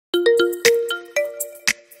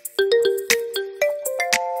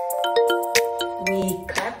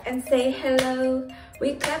and say hello.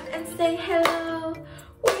 We clap and say hello.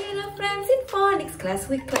 We're the friends in phonics class.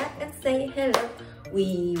 We clap and say hello.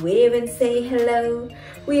 We wave and say hello.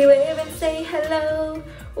 We wave and say hello.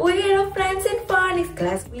 We're the friends in phonics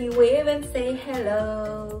class. We wave and say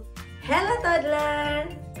hello. Hello toddler.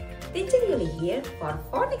 Teacher Yuli here for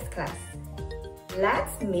phonics class.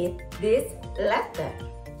 Let's meet this letter.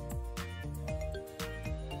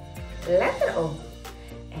 Letter O.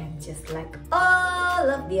 And just like all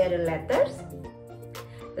of the other letters,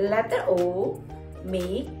 letter O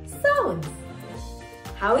makes sounds.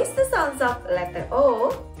 How is the sounds of letter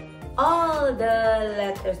O? All the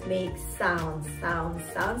letters make sounds,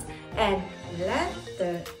 and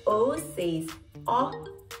letter O says oh,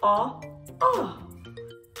 oh, oh.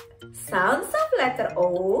 Sounds of letter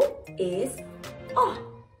O is oh.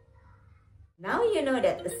 Now you know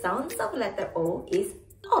that the sounds of letter O is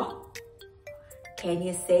oh. Can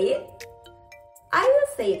you say it? I will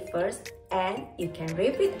say it first and you can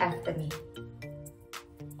repeat after me.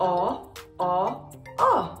 Oh, oh,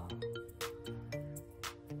 oh.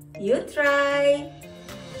 You try.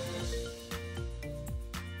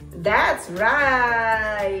 That's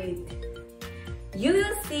right. You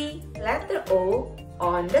will see letter O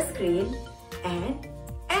on the screen, and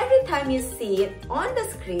every time you see it on the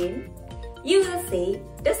screen, you will say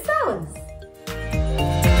the sounds.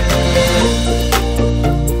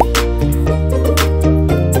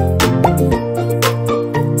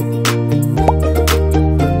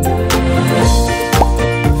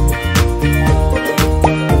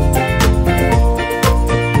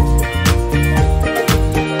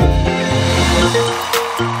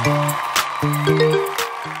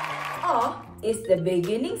 Is the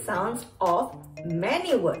beginning sounds of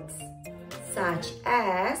many words, such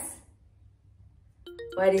as,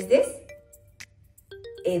 what is this?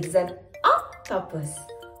 It's an octopus.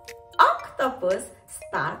 Octopus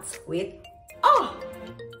starts with O.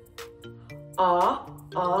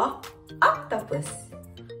 O, octopus.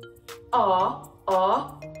 O,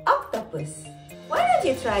 octopus. Why don't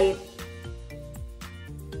you try it?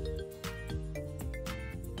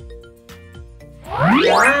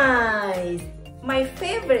 Nice! My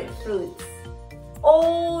favorite fruits,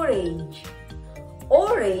 orange.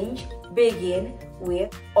 Orange begin with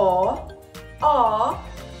O,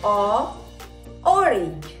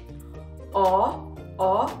 orange. O,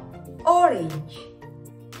 orange.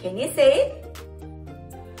 Can you say it?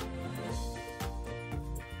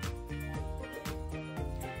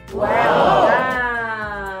 Well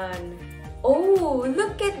done! Oh,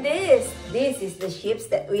 look at this! This is the shapes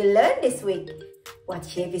that we learned this week. What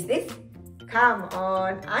shape is this? Come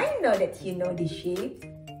on, I know that you know this shape.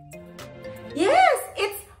 Yes,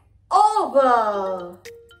 it's oval.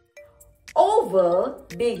 Oval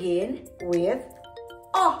begin with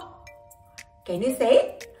O. Can you say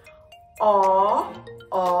it? O,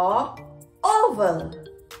 oval.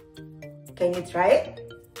 Can you try it?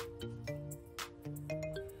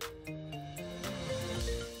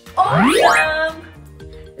 Awesome!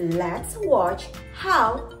 Let's watch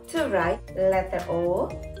how to write letter O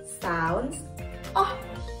sounds O.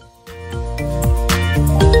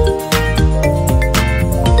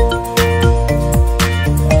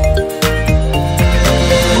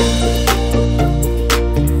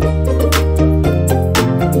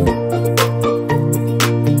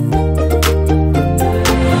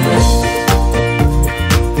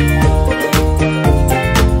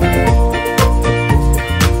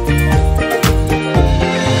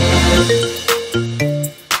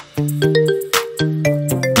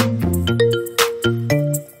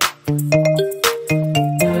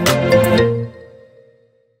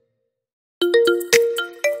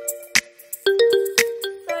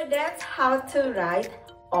 That's how to write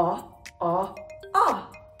O.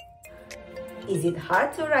 Is it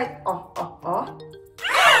hard to write O?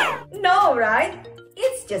 No, right?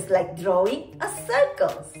 It's just like drawing a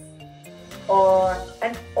circle or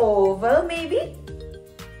an oval maybe.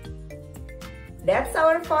 That's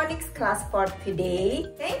our phonics class for today.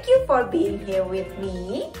 Thank you for being here with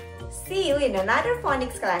me. See you in another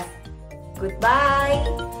phonics class. Goodbye.